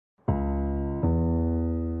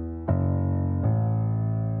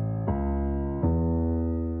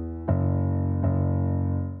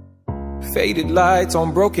Faded lights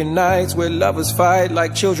on broken nights where lovers fight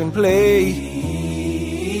like children play.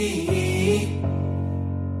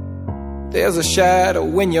 There's a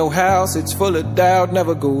shadow in your house, it's full of doubt,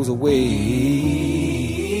 never goes away.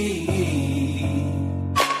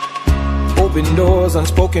 Open doors,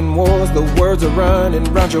 unspoken wars, the words are running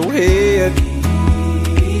round your head.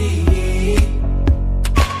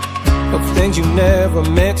 Of things you never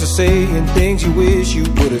meant to say and things you wish you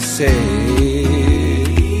would have said.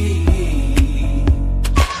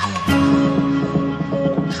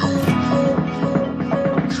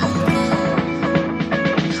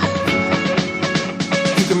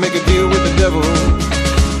 Make a deal with the devil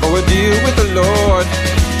or a deal with the Lord.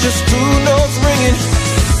 Just two notes ringing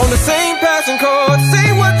on the same passing chord. Say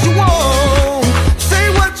what you want, say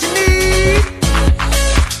what you need,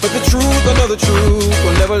 but the truth, I know the truth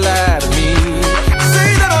will never lie to me. Say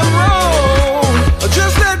that I'm wrong or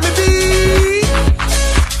just let me be,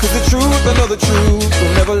 'cause the truth, I know the truth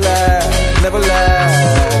will never lie, never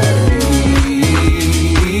lie to me,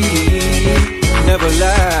 never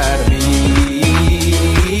lie to me.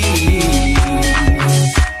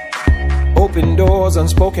 Open doors,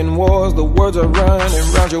 unspoken wars, the words are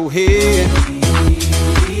running round your head.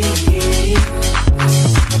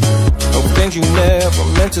 Of things you never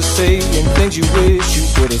meant to say and things you wish you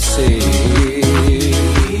would have said.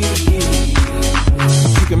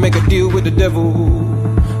 You can make a deal with the devil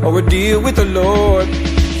or a deal with the Lord.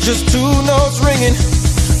 Just two notes ringing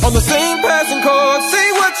on the same passing chord.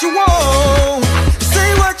 Say what you want,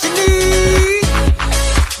 say what you need,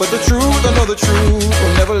 but the truth, I know the truth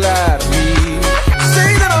will never lie to me.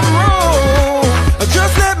 Say that I'm wrong, or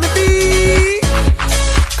just let me be,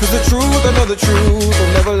 'cause the truth, I know the truth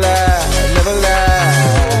will never lie, never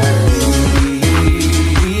lie to me,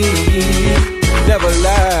 never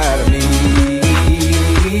lie to me.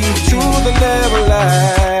 The truth will never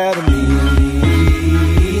lie to me,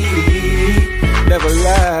 never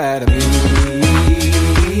lie to me.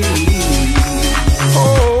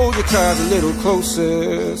 Hold your cards a little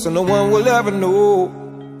closer so no one will ever know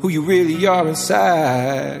who you really are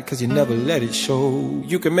inside, 'cause you never let it show.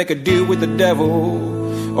 You can make a deal with the devil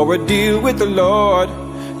or a deal with the Lord.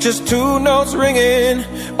 Just two notes ringing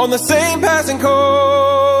on the same passing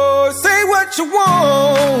chord. Say what you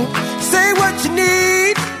want, say what you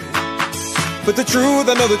need, but the truth,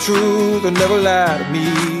 I know the truth will never lie to me.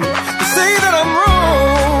 You say that I'm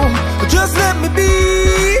wrong, but just let me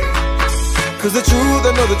be, 'cause the truth,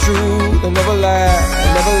 I know the truth will never lie,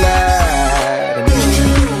 never lie to me,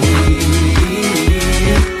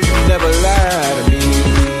 never lie to me.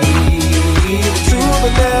 The truth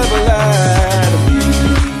will never lie.